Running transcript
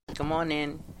Come on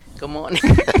in. Good morning.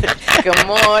 Good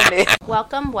morning.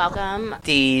 Welcome.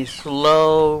 The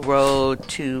slow road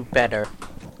to better.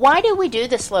 Why do we do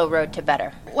the slow road to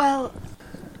better? Well,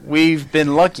 we've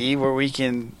been lucky where we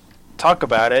can talk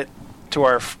about it to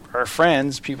our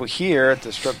friends, people here at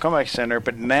the Stroke Comeback Center,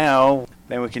 but now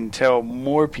then we can tell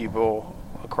more people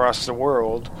across the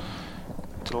world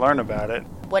to learn about it.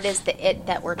 What is the it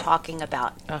that we're talking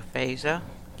about? Aphasia.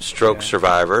 Stroke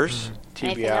survivors.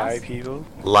 TBI people.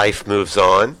 Life moves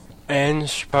on.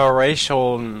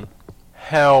 Inspiration.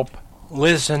 Help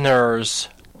listeners.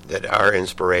 That are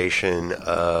inspiration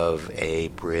of a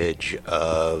bridge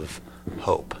of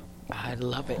hope. I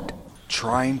love it.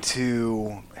 Trying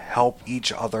to help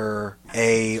each other,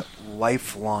 a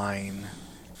lifeline.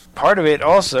 Part of it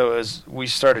also is we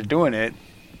started doing it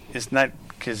is not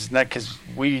because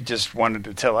we just wanted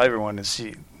to tell everyone to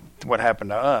see what happened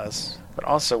to us, but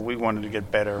also we wanted to get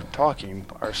better talking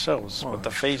ourselves with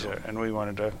aphasia, and we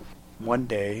wanted to one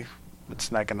day,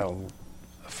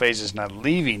 aphasia's not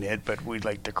leaving it, but we'd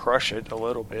like to crush it a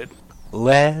little bit.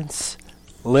 Let's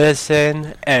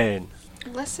listen in.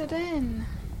 Listen in.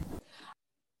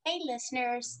 Hey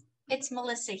listeners, it's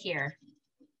Melissa here.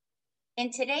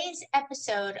 In today's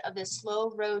episode of The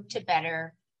Slow Road to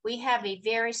Better, we have a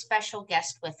very special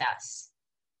guest with us.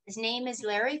 His name is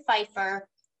Larry Pfeiffer,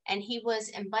 and he was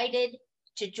invited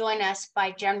to join us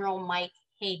by General Mike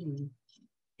Hayden.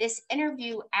 This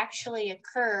interview actually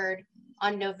occurred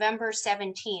on November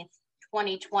 17th,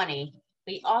 2020.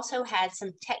 We also had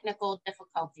some technical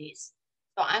difficulties.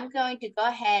 So I'm going to go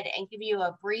ahead and give you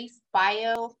a brief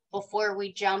bio before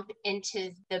we jump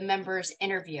into the members'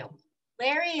 interview.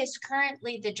 Larry is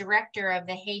currently the director of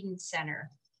the Hayden Center.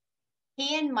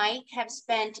 He and Mike have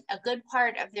spent a good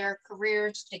part of their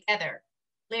careers together.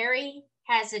 Larry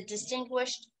has a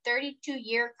distinguished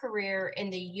 32-year career in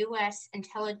the U.S.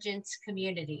 intelligence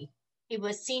community. He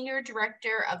was senior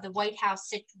director of the White House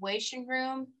Situation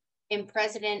Room in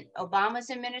President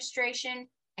Obama's administration,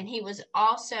 and he was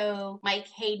also Mike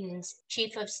Hayden's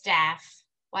chief of staff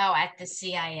while at the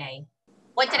CIA.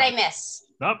 What did I miss?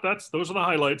 Nope, those are the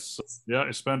highlights. Yeah,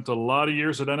 I spent a lot of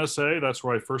years at NSA. That's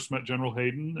where I first met General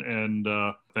Hayden, and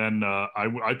then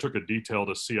I took a detail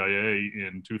to CIA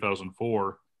in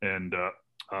 2004, and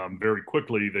very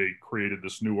quickly they created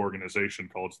this new organization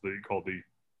called the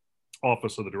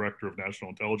Office of the Director of National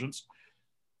Intelligence.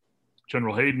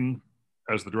 General Hayden,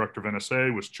 as the director of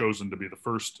NSA, was chosen to be the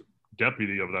first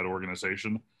deputy of that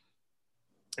organization.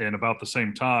 And about the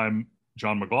same time,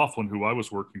 John McLaughlin, who I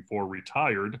was working for,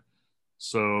 retired.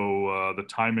 So the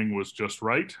timing was just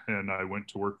right, and I went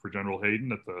to work for General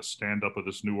Hayden at the stand-up of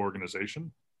this new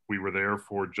organization. We were there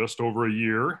for just over a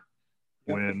year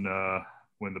when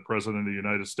the President of the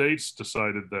United States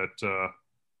decided that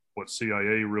what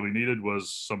CIA really needed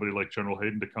was somebody like General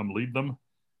Hayden to come lead them.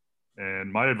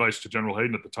 And my advice to General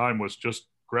Hayden at the time was just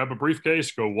grab a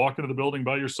briefcase, go walk into the building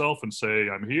by yourself and say,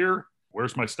 "I'm here,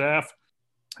 where's my staff?"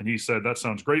 And he said, "That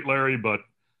sounds great, Larry, but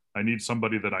I need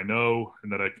somebody that I know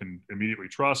and that I can immediately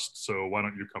trust. So why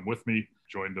don't you come with me?"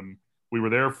 Joined him. We were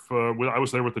there I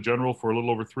was there with the general for a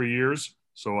little over 3 years.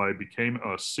 So I became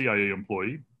a CIA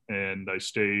employee, and I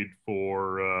stayed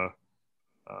for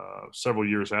several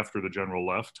years after the general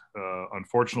left.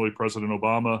 Unfortunately, President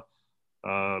Obama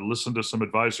listened to some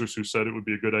advisors who said it would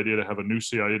be a good idea to have a new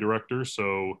CIA director.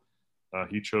 So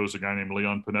he chose a guy named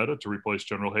Leon Panetta to replace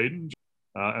General Hayden.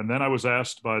 And then I was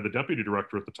asked by the deputy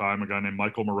director at the time, a guy named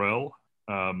Michael Morrell.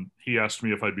 He asked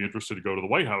me if I'd be interested to go to the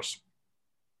White House.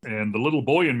 And the little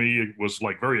boy in me was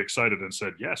like very excited and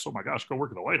said, "Yes, oh my gosh, go work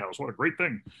at the White House. What a great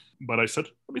thing." But I said,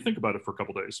 "Let me think about it for a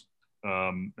couple days."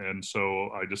 And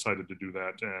so I decided to do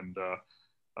that. And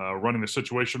running the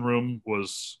Situation Room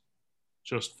was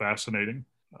just fascinating.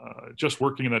 Just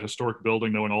working in that historic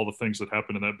building, knowing all the things that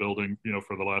happened in that building,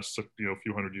 for the last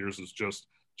few hundred years is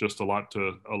just a lot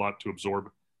to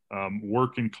absorb.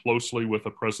 Working closely with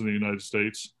the President of the United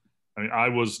States. I mean, I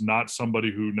was not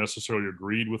somebody who necessarily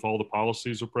agreed with all the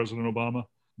policies of President Obama,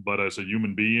 but as a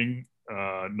human being,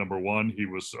 number one, he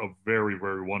was a very,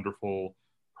 very wonderful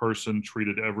person,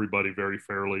 treated everybody very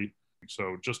fairly.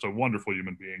 So just a wonderful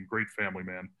human being, great family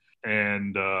man.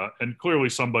 And clearly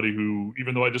somebody who,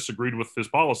 even though I disagreed with his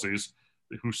policies,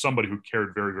 somebody who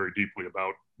cared very, very deeply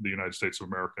about the United States of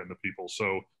America and the people.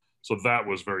 So that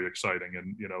was very exciting,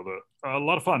 and a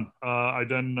lot of fun. I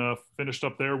then finished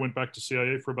up there, went back to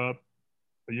CIA for about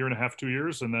a year and a half, 2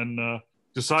 years, and then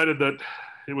decided that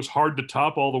it was hard to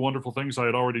top all the wonderful things I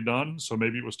had already done. So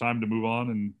maybe it was time to move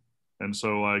on, and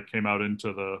so I came out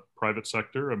into the private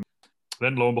sector. And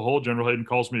then lo and behold, General Hayden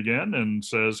calls me again and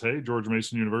says, "Hey, George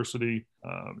Mason University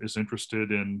is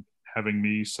interested in having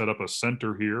me set up a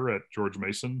center here at George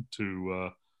Mason to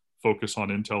focus on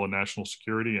intel and national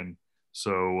security. And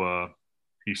so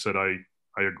he said I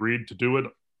agreed to do it,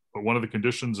 but one of the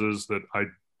conditions is that I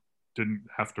didn't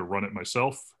have to run it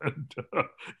myself, and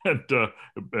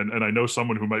I know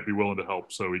someone who might be willing to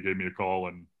help. So he gave me a call,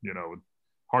 and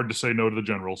hard to say no to the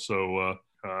general. So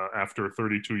after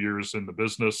 32 years in the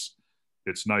business,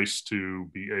 it's nice to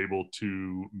be able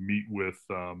to meet with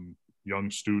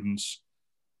young students.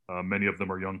 Many of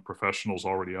them are young professionals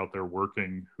already out there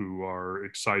working who are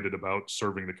excited about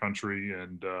serving the country,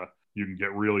 and you can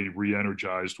get really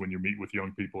re-energized when you meet with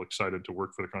young people excited to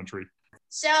work for the country.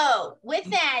 So with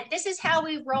that, this is how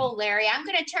we roll, Larry. I'm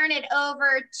going to turn it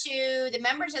over to the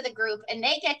members of the group, and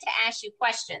they get to ask you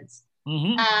questions.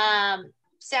 Mm-hmm.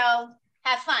 So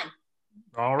have fun.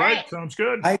 All right. Sounds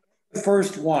good. The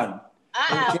first one.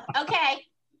 Okay.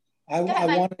 I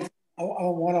want to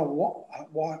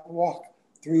walk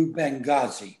through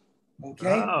Benghazi.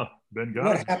 Okay. Benghazi.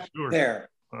 What happened there?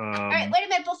 All right. Wait a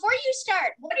minute. Before you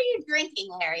start, what are you drinking,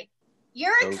 Larry?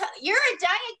 You're a Diet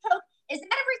Coke. Is that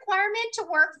a requirement to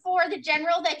work for the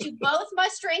general, that you both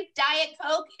must drink Diet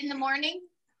Coke in the morning?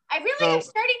 I really am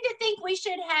starting to think we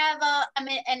should have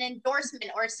an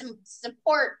endorsement or some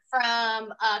support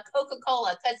from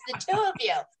Coca-Cola, because the two of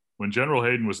you. When General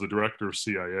Hayden was the director of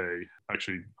CIA,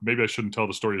 actually, maybe I shouldn't tell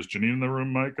the story. Is Janine in the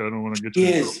room, Mike? I don't want to get you.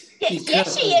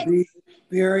 Yes, she is. Be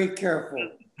very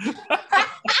careful.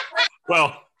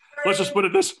 Well, let's just put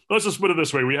it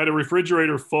this way. We had a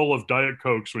refrigerator full of Diet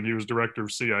Cokes when he was director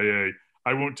of CIA.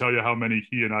 I won't tell you how many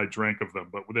he and I drank of them,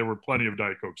 but there were plenty of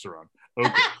Diet Cokes around. Okay.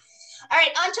 All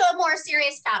right, on to a more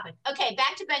serious topic. Okay,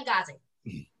 back to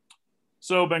Benghazi.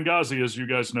 So Benghazi, as you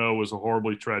guys know, was a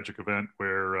horribly tragic event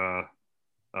where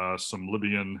some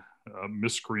Libyan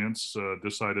miscreants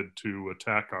decided to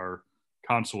attack our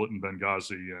consulate in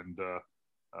Benghazi,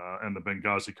 and the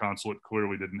Benghazi consulate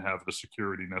clearly didn't have the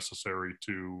security necessary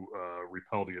to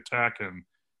repel the attack. And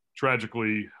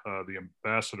tragically, the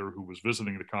ambassador who was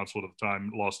visiting the consulate at the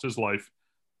time lost his life,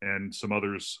 and some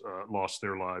others lost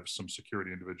their lives. Some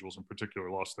security individuals in particular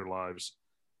lost their lives.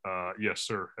 Yes,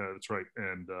 sir, that's right.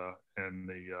 And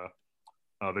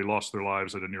they lost their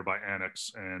lives at a nearby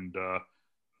annex, and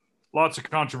lots of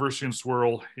controversy and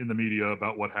swirl in the media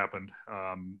about what happened.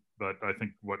 But I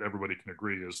think what everybody can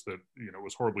agree is that, it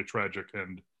was horribly tragic,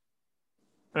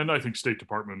 and I think State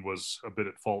Department was a bit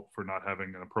at fault for not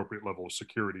having an appropriate level of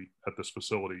security at this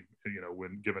facility,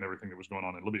 when given everything that was going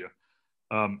on in Libya.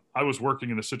 I was working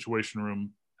in the Situation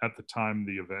Room at the time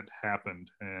the event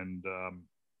happened, and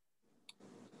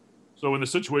so in the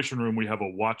Situation Room, we have a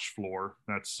watch floor.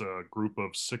 That's a group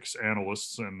of 6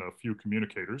 analysts and a few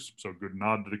communicators. So good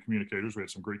nod to the communicators. We had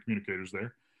some great communicators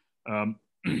there.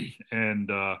 And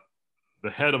the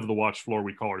head of the watch floor,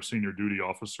 we call our senior duty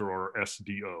officer, or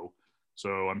SDO.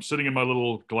 So I'm sitting in my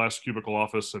little glass cubicle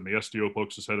office, and the SDO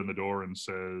pokes his head in the door and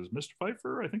says, "Mr.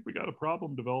 Pfeiffer, I think we got a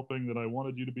problem developing that I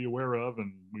wanted you to be aware of,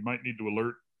 and we might need to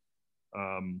alert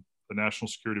the National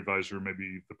Security Advisor,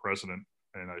 maybe the president."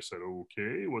 And I said,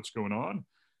 "Okay, what's going on?"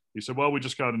 He said, "Well, we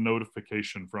just got a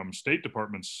notification from State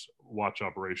Department's watch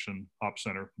operation, Op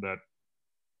Center, that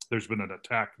there's been an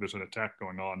attack. There's an attack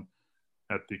going on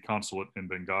at the consulate in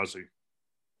Benghazi,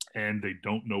 and they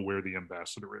don't know where the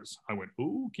ambassador is." I went,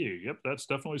 "Okay, yep, that's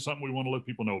definitely something we want to let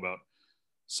people know about."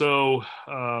 So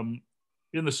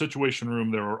in the Situation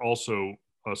Room, there are also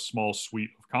a small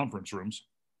suite of conference rooms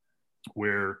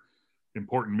where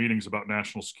important meetings about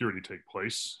national security take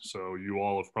place. So you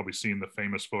all have probably seen the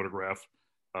famous photograph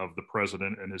of the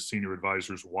president and his senior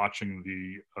advisors watching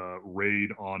the raid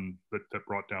that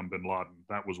brought down bin Laden.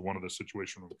 That was one of the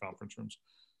Situation Room conference rooms.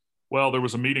 Well, there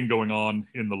was a meeting going on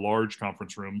in the large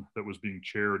conference room that was being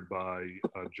chaired by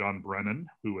John Brennan,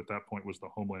 who at that point was the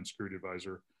Homeland Security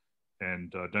Advisor,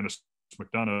 and Dennis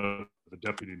McDonough, the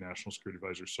Deputy National Security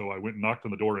Advisor. So I went and knocked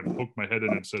on the door and poked my head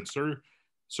in and said,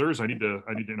 Sirs, I need to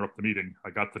interrupt the meeting. I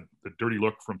got the dirty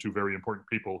look from 2 very important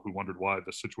people who wondered why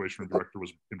the Situation Room director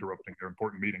was interrupting their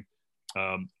important meeting.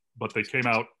 But they came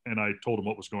out, and I told them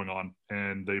what was going on,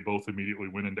 and they both immediately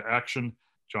went into action.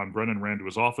 John Brennan ran to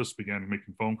his office, began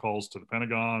making phone calls to the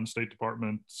Pentagon, State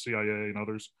Department, CIA, and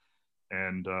others.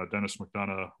 And Dennis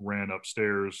McDonough ran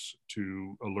upstairs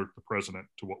to alert the president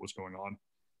to what was going on.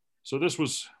 So this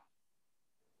was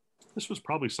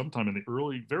probably sometime in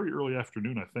the very early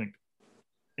afternoon, I think.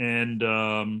 And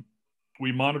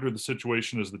we monitored the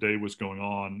situation as the day was going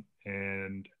on.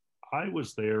 And I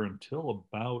was there until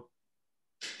about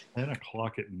 10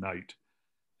 o'clock at night.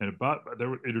 And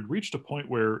it had reached a point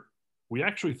where we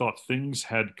actually thought things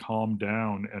had calmed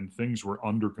down and things were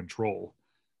under control.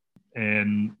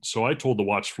 And so I told the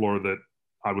watch floor that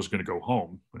I was going to go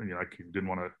home. I didn't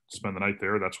want to spend the night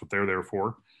there. That's what they're there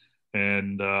for.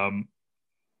 And,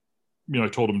 I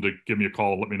told them to give me a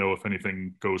call and let me know if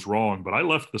anything goes wrong. But I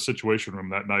left the situation room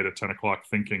that night at 10 o'clock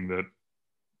thinking that,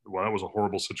 well, that was a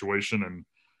horrible situation.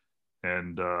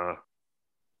 And I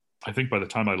think by the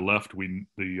time I left,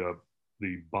 the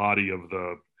body of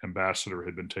the ambassador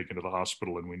had been taken to the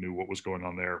hospital and we knew what was going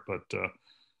on there.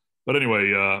 But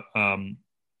anyway, I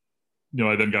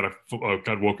then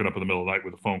got woken up in the middle of the night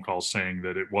with a phone call saying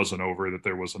that it wasn't over, that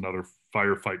there was another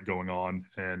firefight going on,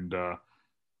 and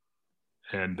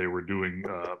they were getting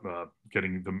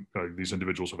these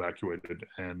individuals evacuated.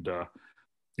 And I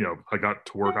got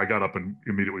to work. I got up and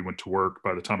immediately went to work.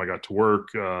 By the time I got to work,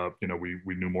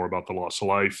 we knew more about the loss of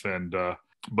life, and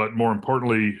but more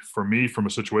importantly for me, from a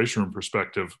situation room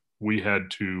perspective, we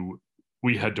had to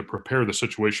prepare the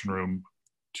situation room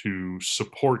to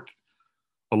support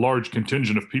a large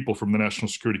contingent of people from the National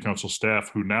Security Council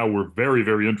staff who now were very,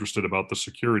 very interested about the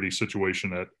security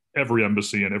situation at every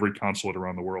embassy and every consulate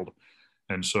around the world.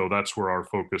 And so that's where our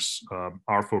focus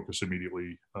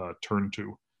immediately turned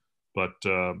to. But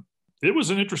it was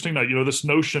an interesting night. This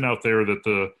notion out there that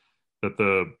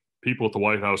the people at the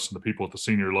White House and the people at the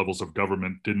senior levels of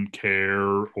government didn't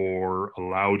care or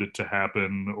allowed it to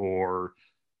happen or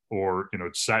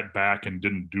sat back and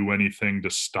didn't do anything to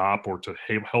stop or to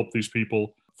help these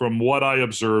people. From what I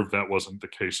observed, that wasn't the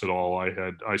case at all.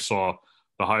 I saw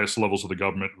the highest levels of the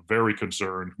government very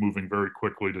concerned, moving very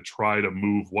quickly to try to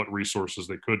move what resources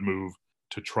they could move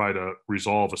to try to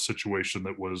resolve a situation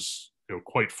that was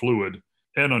quite fluid.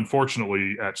 And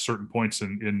unfortunately, at certain points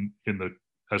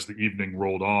as the evening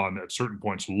rolled on, at certain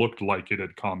points looked like it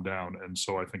had calmed down. And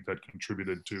so I think that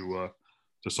contributed to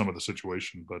some of the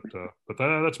situation. But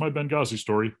that's my Benghazi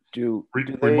story.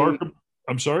 Remarkable.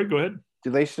 I'm sorry, go ahead. Do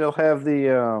they still have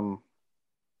the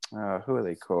who are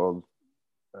they called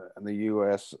in the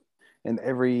U.S.? In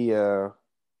every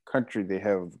country, they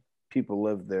have people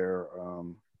live there.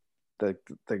 The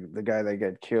guy that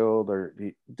got killed, or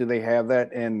do they have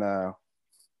that in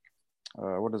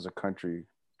what is the country?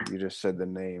 You just said the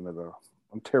name of the.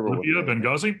 I'm terrible. Libya,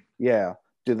 Benghazi. Yeah.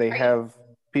 Do they have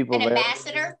people an there?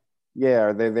 Ambassador? Yeah.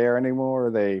 Are they there anymore?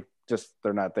 Or they're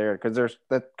not there because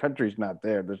that country's not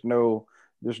there. There's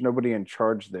nobody in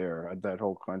charge there at that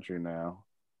whole country now.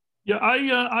 Yeah,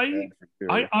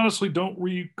 I honestly don't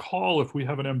recall if we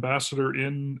have an ambassador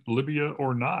in Libya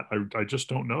or not. I just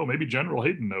don't know. Maybe General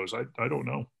Hayden knows. I don't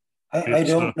know. I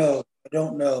don't know. I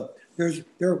don't know.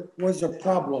 There was a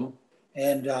problem,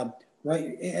 and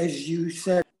right as you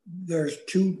said, there's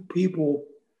two people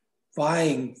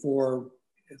vying for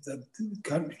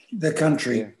the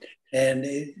country, yeah. And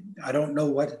I don't know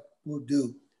what we'll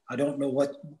do. I don't know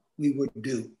what we would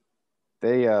do.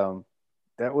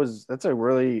 That's a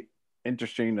really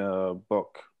interesting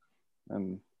book,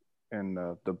 and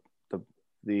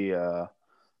the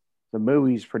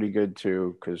movie's pretty good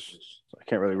too, because I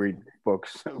can't really read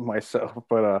books myself,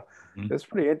 but it's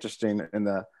pretty interesting. And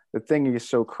the thing is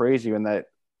so crazy when that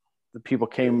the people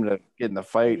came to get in the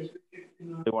fight,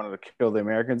 they wanted to kill the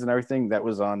Americans and everything. That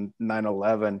was on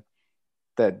 9/11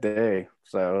 that day,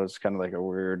 so it's kind of like a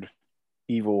weird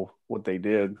evil what they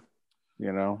did,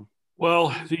 Well,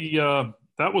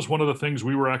 that was one of the things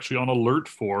we were actually on alert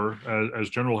for, as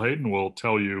General Hayden will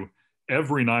tell you.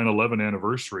 Every 9/11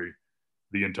 anniversary,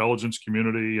 the intelligence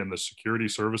community and the security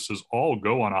services all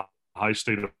go on a high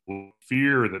state of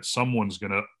fear that someone's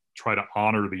going to try to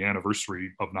honor the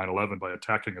anniversary of 9/11 by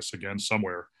attacking us again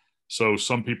somewhere. So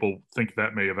some people think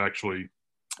that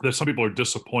some people are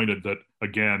disappointed that,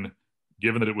 again,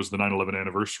 given that it was the 9/11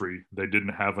 anniversary, they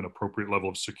didn't have an appropriate level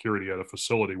of security at a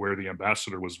facility where the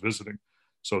ambassador was visiting.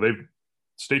 So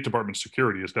State Department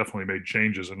security has definitely made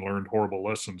changes and learned horrible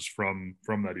lessons from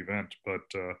that event, but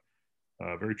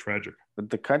very tragic. But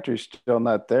the country's still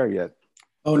not there yet.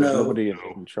 Oh, no. Nobody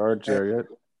in charge there yet.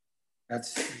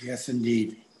 Yes,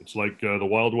 indeed. It's like the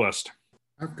Wild West.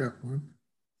 I've got one.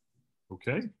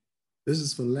 Okay. This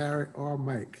is for Larry or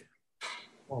Mike,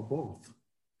 or both.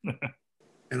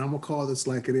 And I'm going to call this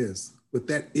like it is. With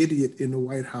that idiot in the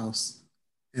White House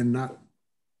and not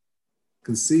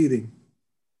conceding,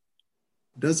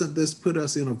 doesn't this put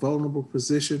us in a vulnerable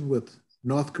position with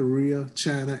North Korea,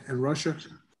 China, and Russia?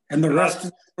 And the rest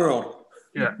of the world.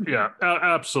 Yeah,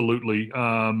 absolutely.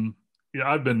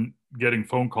 I've been getting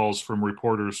phone calls from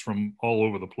reporters from all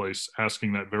over the place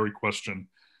asking that very question.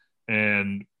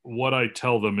 And what I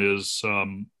tell them is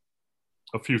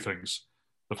a few things.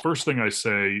 The first thing I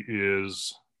say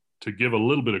is to give a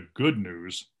little bit of good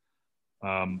news.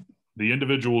 The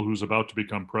individual who's about to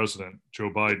become president, Joe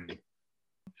Biden,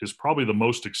 is probably the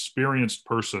most experienced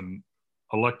person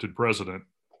elected president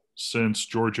since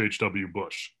George H.W.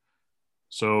 Bush.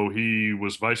 So he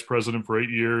was vice president for 8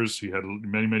 years. He had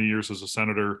many, many years as a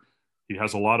senator. He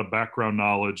has a lot of background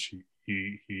knowledge.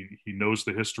 He knows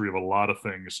the history of a lot of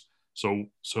things. So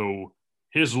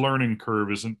his learning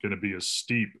curve isn't going to be as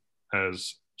steep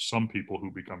as some people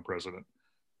who become president.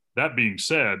 That being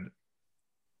said,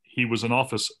 he was in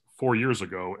office 4 years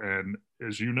ago, and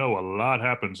as you know, a lot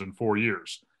happens in 4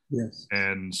 years. Yes.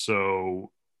 And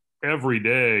so every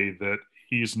day that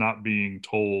he's not being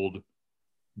told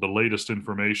the latest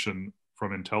information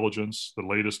from intelligence, the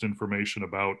latest information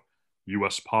about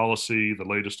US policy, the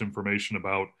latest information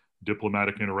about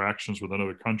diplomatic interactions with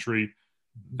another country,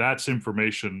 that's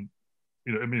information,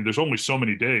 I mean, there's only so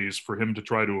many days for him to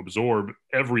try to absorb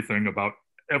everything about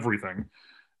everything.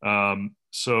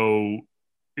 So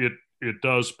it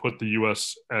does put the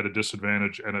US at a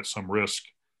disadvantage and at some risk.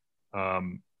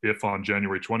 If on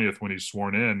January 20th, when he's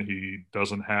sworn in, he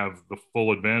doesn't have the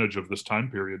full advantage of this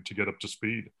time period to get up to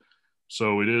speed.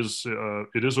 So it is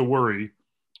a worry,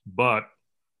 but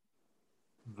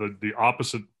the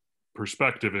opposite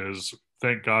perspective is,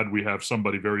 thank God we have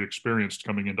somebody very experienced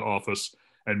coming into office,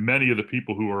 and many of the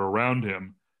people who are around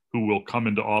him who will come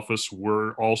into office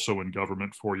were also in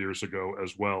government 4 years ago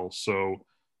as well. So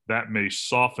that may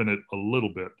soften it a little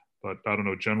bit. But I don't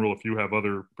know, General, if you have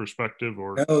other perspective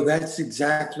or... No, that's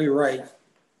exactly right.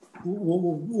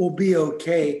 We'll be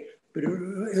okay, but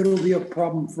it'll be a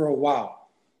problem for a while.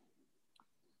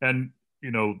 And,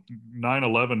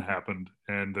 9/11 happened,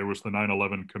 and there was the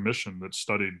 9/11 Commission that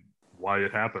studied why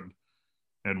it happened.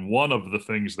 And one of the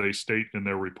things they state in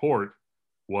their report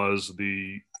was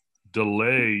the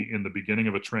delay in the beginning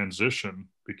of a transition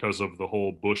because of the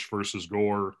whole Bush versus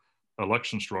Gore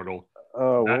election struggle.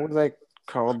 What was that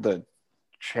called? The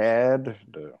Chad?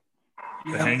 The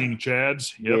hanging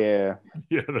Chads? Yep. Yeah.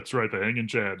 Yeah, that's right. The hanging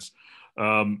Chads.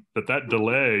 That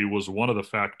delay was one of the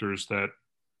factors that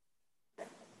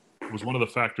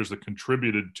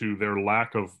contributed to their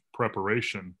lack of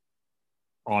preparation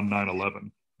on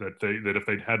 9/11. That if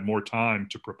they'd had more time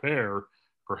to prepare,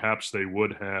 perhaps they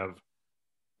would have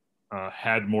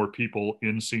had more people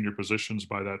in senior positions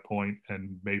by that point,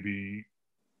 and maybe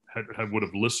would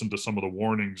have listened to some of the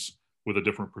warnings with a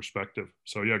different perspective.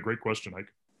 So yeah, great question,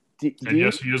 Ike.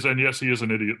 Yes, he is an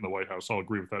idiot in the White House. I'll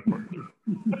agree with that part.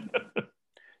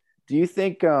 Do you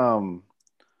think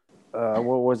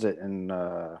what was it in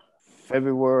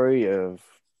February of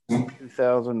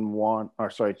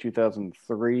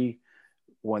 2003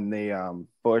 when the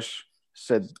Bush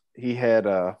said he had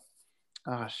who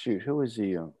is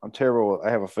he? I'm terrible. I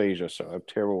have aphasia, so I'm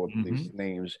terrible with these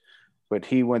names. But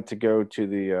he went to go to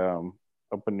the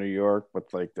up in New York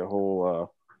with like the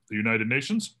whole the United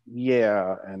Nations.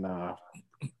 Yeah, and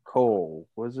Cole,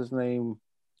 what's his name?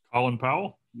 Colin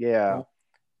Powell. Yeah,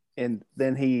 and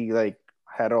then he like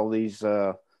had all these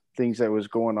things that was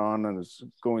going on and it's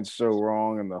going so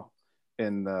wrong,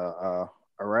 and the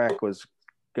Iraq was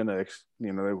gonna,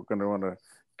 they were gonna want to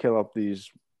kill up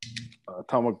these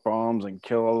atomic bombs and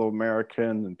kill all the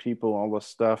Americans and people, all this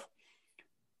stuff.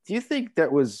 Do you think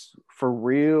that was for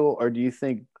real, or do you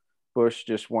think Bush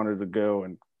just wanted to go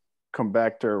and come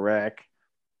back to Iraq,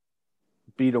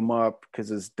 beat him up because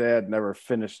his dad never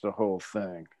finished the whole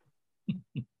thing?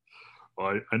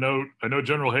 Well, I know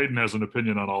General Hayden has an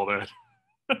opinion on all that.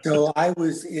 So I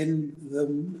was in the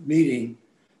meeting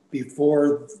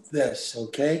before this,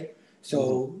 okay?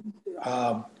 So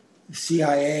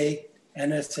CIA,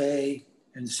 NSA,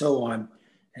 and so on.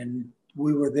 And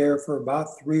we were there for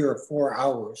about 3 or 4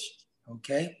 hours,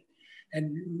 okay?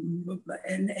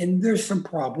 And there's some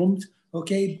problems,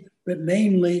 okay? But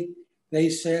mainly they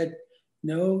said,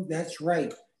 no, that's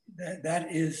right. That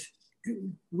is,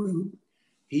 I'm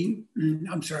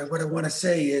sorry, what I want to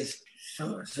say is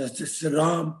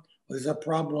Saddam was a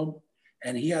problem,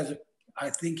 and I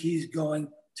think he's going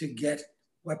to get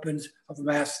weapons of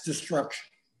mass destruction.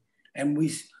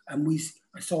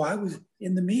 So I was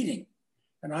in the meeting,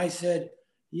 and I said,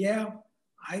 yeah,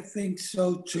 I think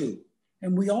so too.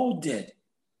 And we all did.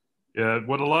 Yeah,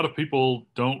 what a lot of people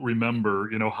don't remember,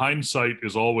 hindsight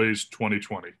is always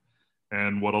 20/20.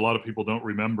 And what a lot of people don't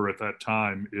remember at that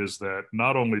time is that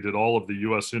not only did all of the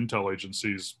US intel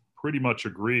agencies pretty much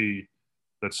agree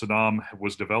that Saddam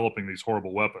was developing these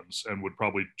horrible weapons and would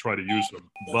probably try to use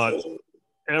them, but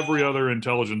every other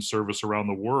intelligence service around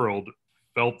the world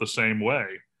felt the same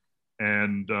way.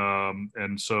 And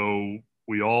so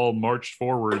we all marched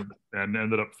forward and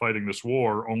ended up fighting this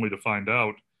war, only to find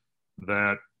out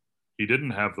that he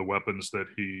didn't have the weapons that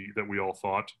we all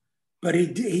thought. But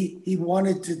he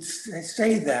wanted to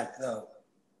say that, though.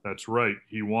 That's right.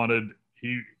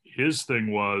 His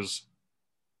thing was,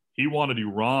 he wanted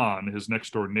Iran, his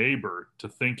next door neighbor, to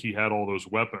think he had all those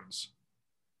weapons.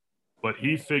 But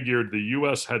he figured the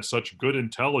US had such good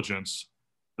intelligence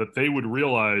that they would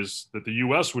realize, that the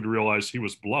US would realize he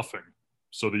was bluffing.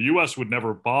 So the US would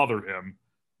never bother him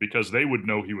because they would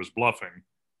know he was bluffing.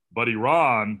 But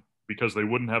Iran, because they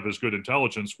wouldn't have as good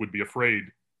intelligence, would be afraid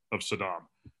of Saddam.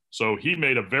 So he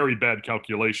made a very bad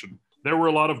calculation. There were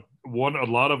a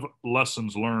lot of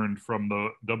lessons learned from the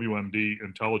WMD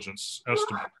intelligence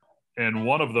estimate. And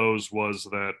one of those was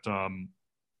that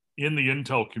in the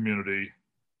intel community,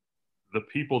 the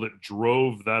people that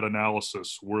drove that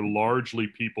analysis were largely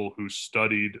people who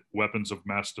studied weapons of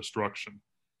mass destruction.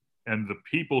 And the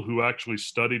people who actually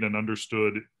studied and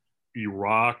understood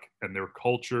Iraq and their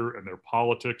culture and their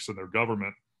politics and their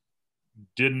government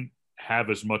didn't have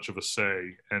as much of a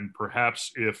say. And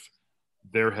perhaps if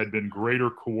there had been greater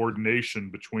coordination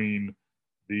between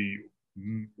the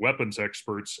weapons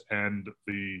experts and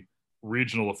the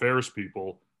regional affairs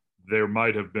people, there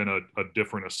might have been a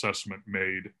different assessment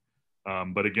made.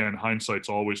 But again, hindsight's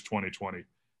always 20/20.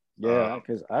 Yeah,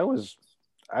 because I was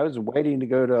waiting to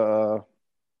go to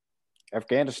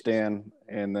Afghanistan,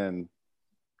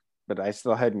 but I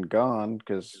still hadn't gone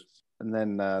and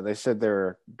then they said they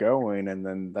were going, and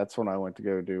then that's when I went to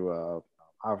go do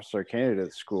officer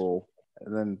candidate school,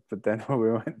 but then when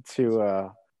we went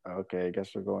to okay, I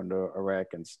guess we're going to Iraq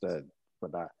instead.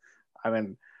 But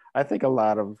I think a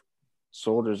lot of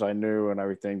soldiers I knew and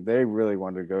everything, they really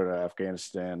wanted to go to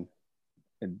Afghanistan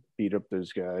and beat up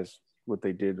those guys, what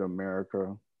they did to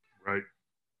America.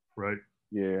 Right.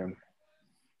 Yeah.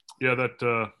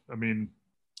 That,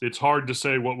 it's hard to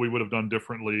say what we would have done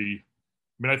differently.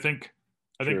 I think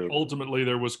ultimately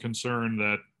there was concern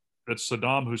that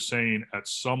Saddam Hussein at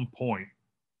some point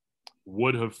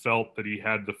would have felt that he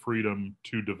had the freedom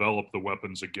to develop the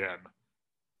weapons again.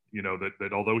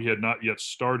 That although he had not yet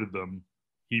started them,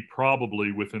 he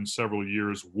probably within several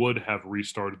years would have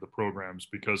restarted the programs,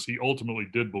 because he ultimately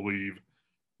did believe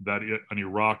that an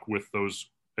Iraq with those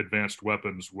advanced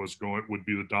weapons would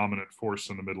be the dominant force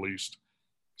in the Middle East.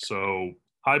 So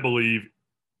I believe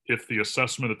if the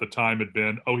assessment at the time had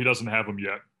been, oh, he doesn't have them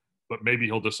yet, but maybe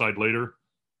he'll decide later,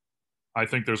 I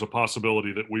think there's a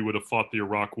possibility that we would have fought the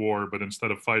Iraq War, but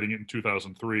instead of fighting it in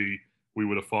 2003, we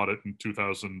would have fought it in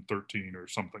 2013 or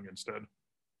something instead.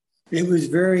 It was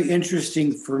very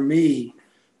interesting for me.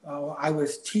 I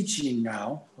was teaching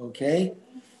now, okay?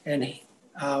 And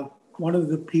one of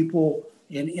the people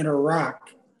in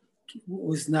Iraq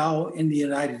was now in the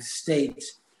United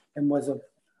States and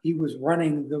he was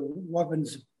running the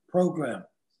weapons program,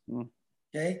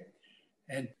 okay?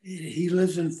 And he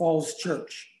lives in Falls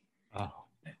Church. Oh.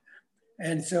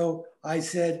 And so I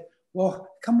said, well,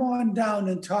 come on down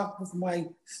and talk with my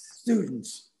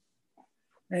students.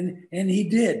 And he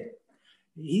did.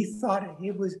 He thought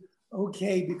it was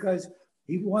okay because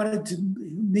he wanted to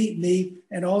meet me,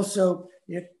 and also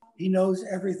if he knows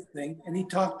everything, and he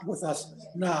talked with us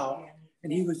now,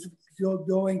 and he was still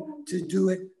going to do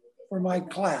it for my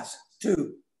class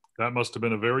too. That must have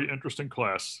been a very interesting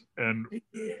class. And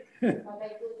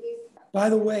by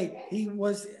the way, a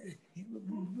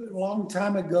long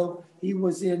time ago, he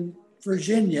was in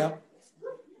Virginia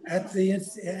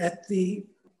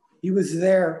he was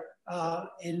there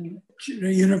in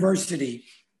university.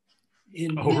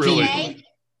 Oh, really?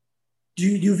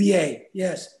 UVA,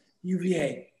 yes,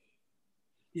 UVA.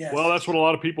 Yes. Well, that's what a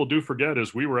lot of people do forget,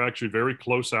 is we were actually very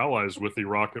close allies with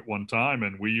Iraq at one time,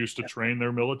 and we used to train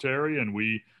their military, and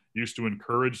we used to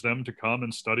encourage them to come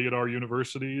and study at our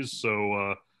universities.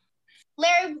 So,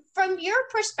 Larry, from your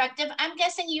perspective, I'm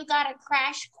guessing you got a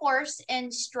crash course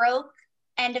in stroke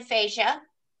and aphasia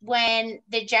when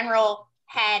the general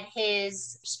had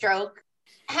his stroke.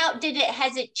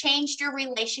 Has it changed your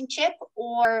relationship,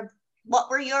 or what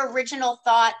were your original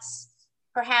thoughts,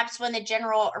 perhaps when the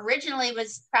general originally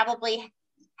was probably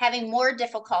having more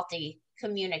difficulty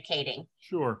communicating?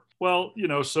 Sure. Well,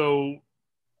 so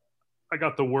I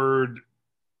got the word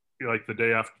like the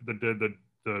day after it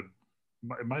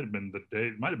might have been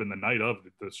the night of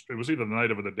it was either the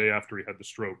night of or the day after he had the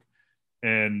stroke.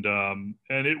 And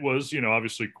it was,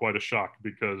 obviously quite a shock,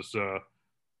 because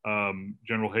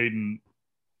General Hayden,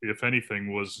 if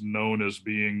anything, was known as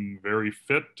being very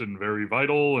fit and very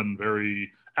vital and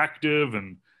very active.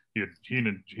 And he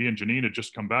and Janine had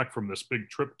just come back from this big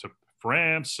trip to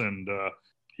France, and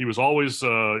he was always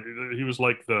he was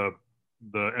like the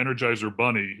Energizer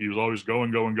Bunny. He was always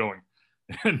going.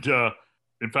 And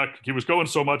in fact, he was going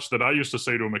so much that I used to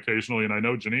say to him occasionally, and I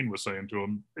know Janine was saying to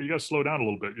him, hey, you got to slow down a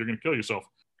little bit. You're going to kill yourself.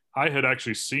 I had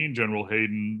actually seen General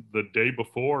Hayden the day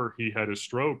before he had his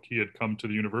stroke. He had come to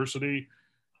the university,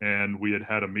 and we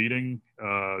had a meeting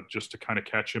just to kind of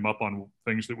catch him up on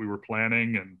things that we were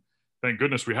planning. And thank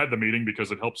goodness we had the meeting,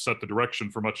 because it helped set the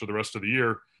direction for much of the rest of the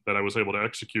year that I was able to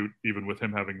execute, even with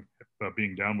him having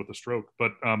being down with the stroke.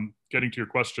 But getting to your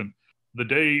question, the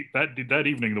day that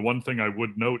evening, the one thing I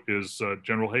would note is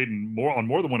General Hayden, on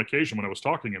more than one occasion when I was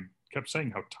talking to him, kept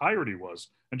saying how tired he was.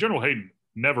 And General Hayden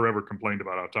never ever complained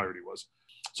about how tired he was.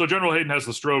 So General Hayden has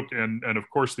the stroke, and of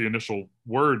course the initial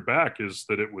word back is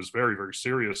that it was very, very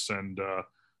serious, and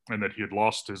that he had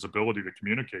lost his ability to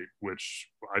communicate, which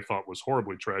I thought was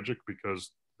horribly tragic,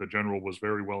 because the general was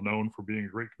very well known for being a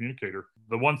great communicator.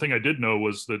 The one thing I did know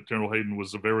was that General Hayden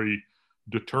was a very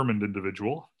determined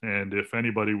individual, and if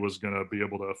anybody was going to be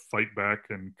able to fight back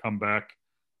and come back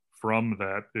from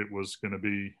that, it was going to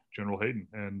be General Hayden.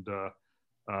 And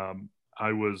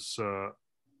I was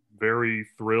very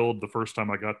thrilled the first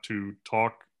time I got to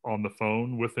talk on the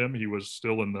phone with him. He was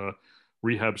still in the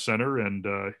rehab center, and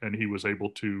he was able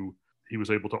to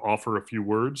offer a few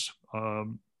words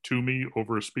to me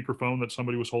over a speakerphone that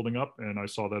somebody was holding up, and I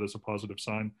saw that as a positive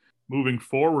sign. Moving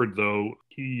forward, though,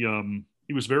 he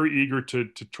was very eager to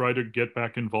try to get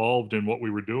back involved in what we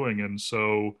were doing, and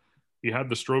so he had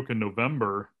the stroke in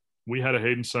November. We had a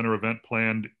Hayden Center event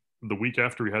planned the week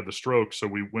after he had the stroke, so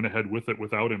we went ahead with it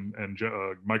without him, and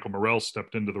Michael Morrell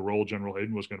stepped into the role General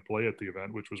Hayden was going to play at the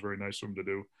event, which was very nice of him to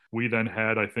do. We then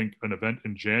had, I think, an event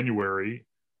in January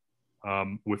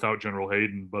without General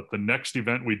Hayden, but the next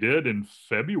event we did in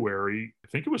February, I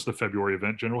think it was the February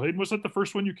event, General Hayden, was that the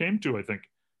first one you came to, I think?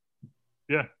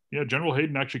 Yeah, General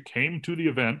Hayden actually came to the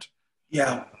event.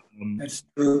 Yeah, that's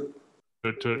true.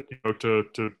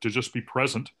 To just be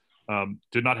present.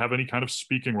 Did not have any kind of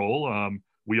speaking role.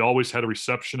 We always had a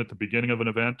reception at the beginning of an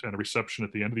event and a reception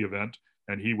at the end of the event,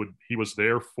 and he was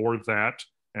there for that,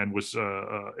 and was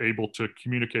able to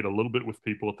communicate a little bit with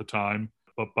people at the time.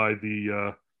 But by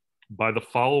the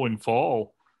following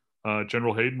fall,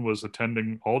 General Hayden was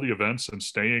attending all the events and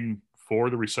staying for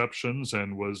the receptions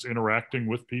and was interacting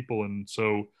with people, and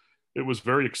so it was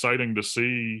very exciting to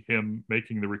see him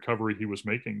making the recovery he was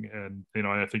making. And,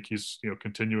 I think he's,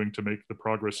 continuing to make the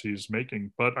progress he's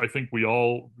making. But I think we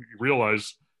all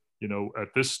realize,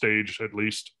 at this stage, at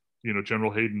least,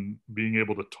 General Hayden being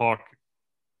able to talk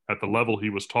at the level he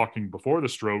was talking before the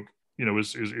stroke,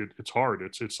 it's hard.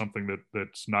 It's something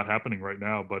that's not happening right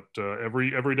now, but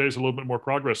every day is a little bit more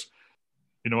progress.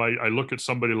 I look at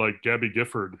somebody like Gabby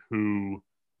Gifford, who,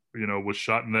 was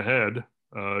shot in the head,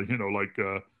 like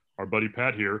our buddy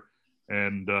Pat here,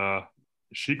 and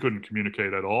she couldn't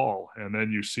communicate at all. And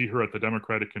then you see her at the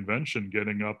Democratic Convention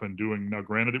getting up and doing, now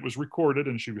granted it was recorded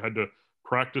and she had to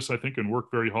practice, I think, and work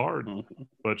very hard,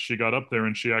 but she got up there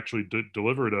and she actually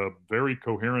delivered a very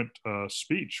coherent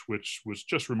speech, which was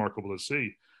just remarkable to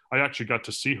see. I actually got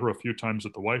to see her a few times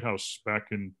at the White House back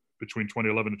in between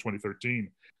 2011 and 2013.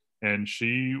 And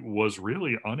she was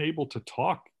really unable to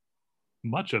talk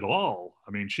much at all.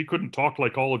 I mean, she couldn't talk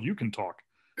like all of you can talk.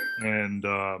 And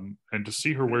to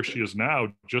see her where she is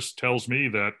now just tells me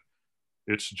that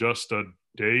it's just a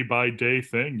day by day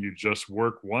thing. You just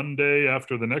work one day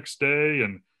after the next day,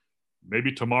 and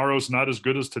maybe tomorrow's not as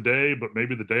good as today, but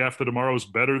maybe the day after tomorrow is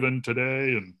better than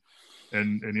today,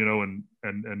 and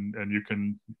you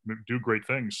can do great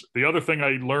things. The other thing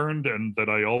I learned, and that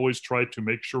I always try to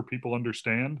make sure people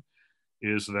understand,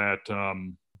 is that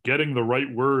getting the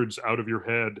right words out of your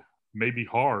head may be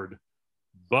hard,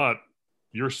 but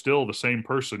you're still the same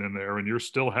person in there, and you're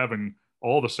still having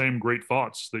all the same great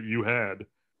thoughts that you had.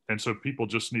 And so people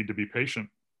just need to be patient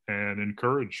and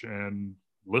encourage and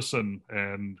listen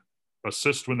and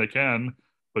assist when they can,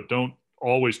 but don't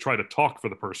always try to talk for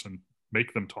the person.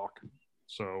 Make them talk.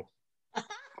 So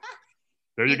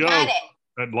there you go.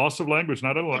 That loss of language,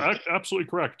 not absolutely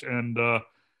correct. And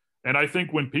I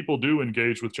think when people do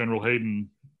engage with General Hayden,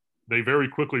 they very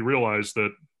quickly realize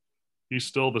that he's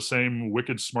still the same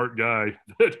wicked smart guy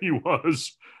that he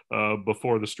was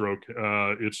before the stroke.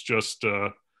 It's just...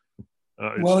 you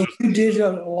did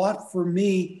a lot for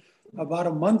me about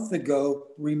a month ago.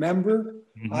 Remember?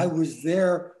 Mm-hmm. I was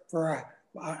there for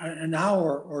an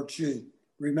hour or two.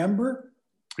 Remember?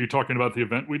 Are you talking about the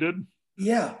event we did?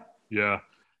 Yeah. Yeah.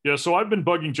 So I've been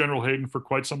bugging General Hayden for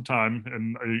quite some time,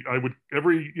 and I would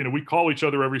we call each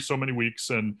other every so many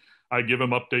weeks, and I give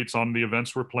him updates on the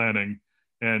events we're planning.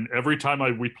 And every time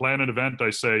we plan an event,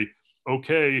 I say,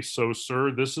 okay, so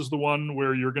sir, this is the one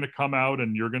where you're going to come out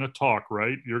and you're going to talk,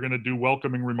 right? You're going to do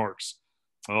welcoming remarks.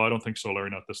 Oh, I don't think so,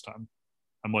 Larry, not this time.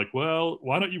 I'm like, well,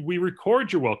 why don't we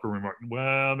record your welcome remark?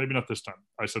 Well, maybe not this time.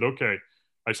 I said, okay.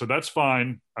 I said, that's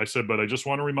fine. I said, but I just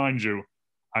want to remind you,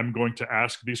 I'm going to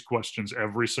ask these questions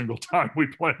every single time we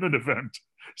plan an event.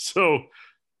 So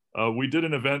We did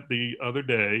an event the other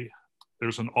day.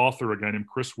 There's an author, a guy named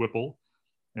Chris Whipple,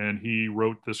 and he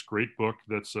wrote this great book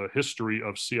that's a history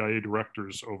of CIA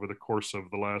directors over the course of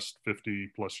the last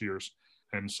 50 plus years.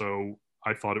 And so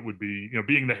I thought it would be,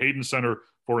 being the Hayden Center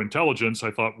for Intelligence,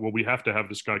 I thought, well, we have to have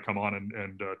this guy come on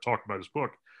and talk about his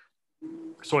book.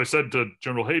 So I said to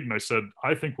General Hayden, I said,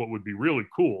 I think what would be really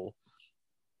cool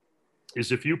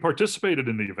is if you participated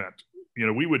in the event.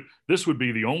 This would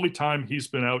be the only time he's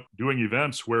been out doing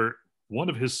events where one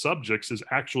of his subjects is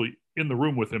actually in the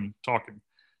room with him talking.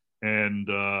 And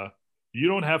you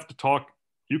don't have to talk.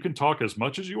 You can talk as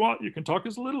much as you want. You can talk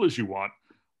as little as you want.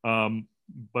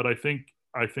 But I think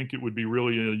it would be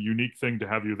really a unique thing to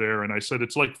have you there. And I said,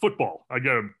 it's like football. I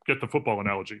got to get the football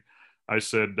analogy. I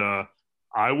said,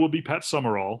 I will be Pat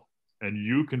Summerall and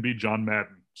you can be John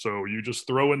Madden. So you just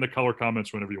throw in the color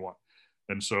comments whenever you want.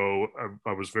 And so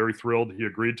I was very thrilled. He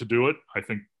agreed to do it. I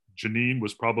think Janine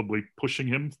was probably pushing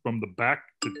him from the back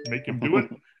to make him do it.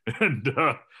 And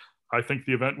I think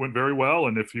the event went very well.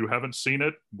 And if you haven't seen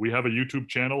it, we have a YouTube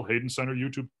channel, Hayden Center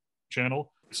YouTube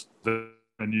channel.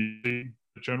 And you see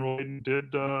General Hayden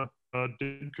did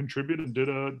contribute and did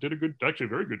a good, actually a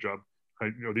very good job.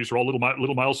 These are all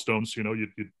little milestones. You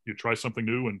try something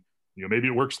new, and maybe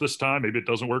it works this time, maybe it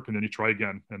doesn't work, and then you try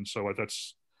again. And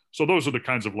so those are the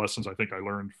kinds of lessons I think I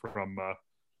learned from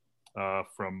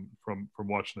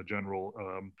watching the General.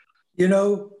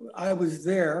 I was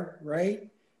there, right?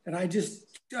 And I just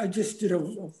did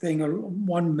a thing,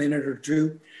 1 minute or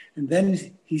two, and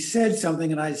then he said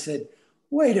something, and I said,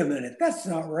 "Wait a minute, that's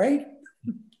not right."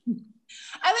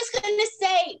 I was going to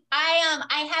say,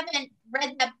 I haven't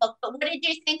read that book, but what did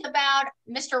you think about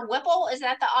Mr. Whipple? Is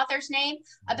that the author's name?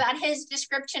 About his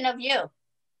description of you?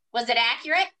 Was it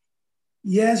accurate?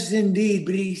 Yes, indeed,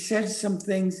 but he said some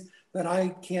things that I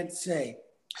can't say.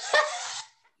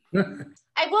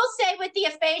 I will say with the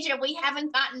aphasia, we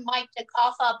haven't gotten Mike to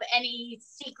cough up any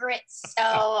secrets. So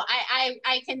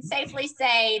I can safely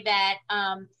say that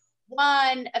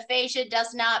one, aphasia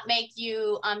does not make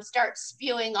you start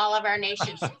spewing all of our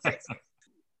nation's secrets.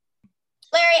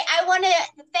 Larry, I want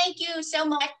to thank you so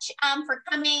much for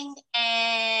coming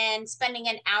and spending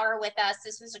an hour with us.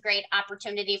 This was a great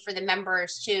opportunity for the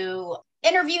members to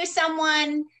interview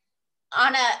someone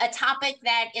on a topic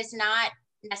that is not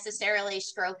necessarily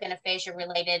stroke and aphasia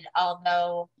related,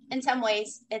 although in some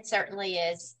ways it certainly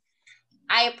is.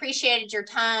 I appreciated your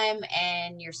time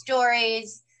and your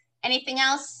stories. Anything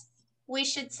else we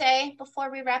should say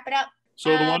before we wrap it up? So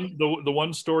the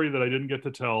one story that I didn't get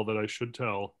to tell that I should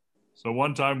tell. So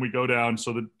one time we go down,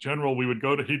 so the General, we would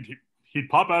go to, he'd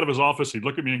pop out of his office, he'd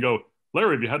look at me and go,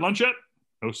 "Larry, have you had lunch yet?"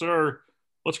 "No, sir."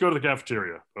 "Let's go to the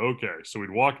cafeteria." Okay. So we'd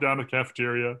walk down to the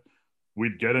cafeteria,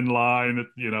 we'd get in line at,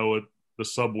 at the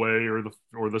Subway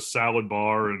or the salad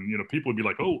bar, and, people would be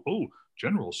like, oh,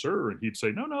 "General, sir." And he'd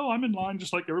say, no, I'm in line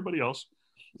just like everybody else.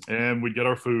 And we'd get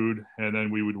our food, and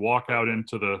then we would walk out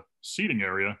into the seating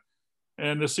area.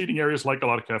 And the seating area is like a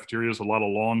lot of cafeterias, a lot of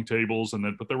long tables,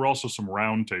 but there were also some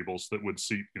round tables that would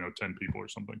seat, 10 people or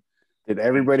something. Did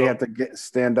everybody have to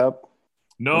stand up?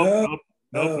 No,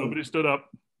 nobody stood up.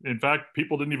 In fact,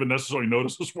 people didn't even necessarily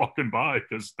notice us walking by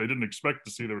because they didn't expect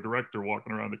to see their director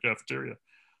walking around the cafeteria.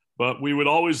 But we would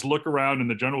always look around, and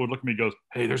the General would look at me and goes,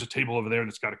 "Hey, there's a table over there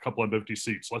that's got a couple of empty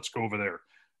seats. Let's go over there."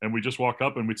 And we just walk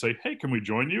up and we'd say, "Hey, can we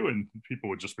join you?" And people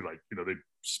would just be like, they'd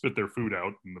spit their food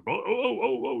out and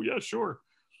oh, yeah, sure.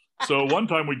 So one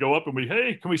time we go up and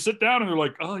 "Hey, can we sit down?" And they're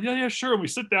like, "Oh, yeah, sure." And we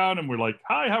sit down and we're like,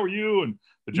 "Hi, how are you?" And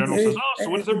the General says, "Oh, so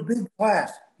what is it?" It was a big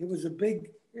class. It was a big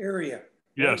area.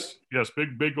 Right? Yes,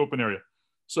 big open area.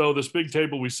 So this big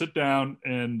table, we sit down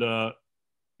and, the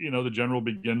General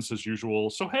begins his usual,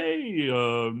 "So, hey,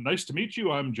 nice to meet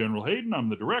you. I'm General Hayden. I'm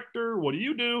the director. What do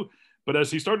you do?" But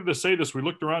as he started to say this, we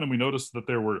looked around and we noticed that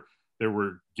there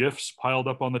were gifts piled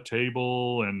up on the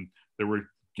table, and there were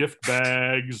gift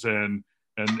bags, and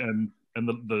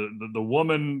the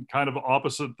woman kind of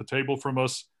opposite the table from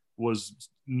us was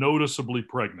noticeably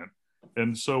pregnant.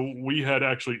 And so we had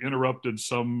actually interrupted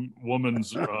some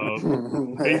woman's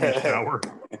baby shower.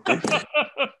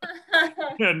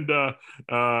 And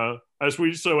as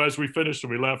we finished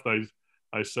and we left,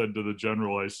 I said to the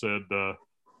General, I said,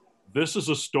 "This is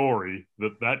a story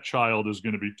that child is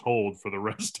going to be told for the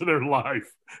rest of their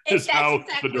life, is how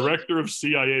exactly the director of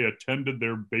CIA attended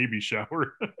their baby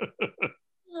shower."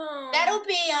 That'll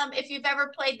be, if you've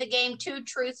ever played the game Two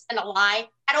Truths and a Lie,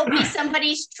 that'll be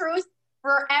somebody's truth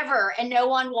forever, and no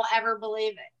one will ever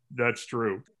believe it. That's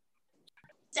true.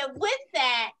 So with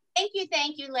that,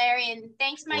 thank you, Larry, and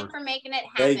thanks, Mike, for making it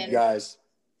happen. Thank you, guys.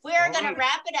 We are going to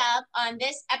wrap it up on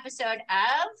this episode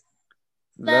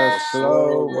of The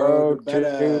slow road to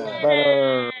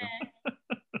better.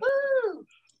 Woo!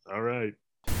 All right.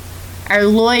 Our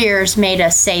lawyers made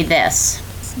us say this.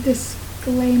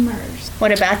 Disclaimers.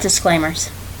 What about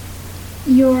disclaimers?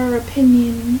 Your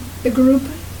opinion, the group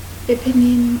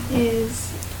opinion,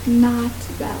 is not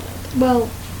valid. Well,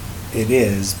 It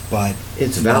is, but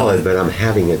It's valid, but I'm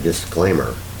having a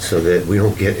disclaimer so that we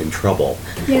don't get in trouble.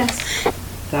 yes.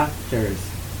 Doctors.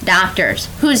 Doctors.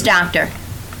 Who's doctor?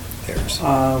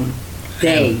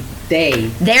 there's. They.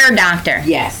 Their doctor.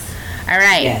 Yes. All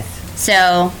right. Yes.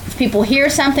 So if people hear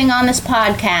something on this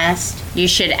podcast, you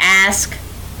should ask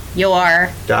your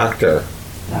Doctor.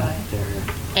 Doctor.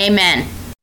 amen.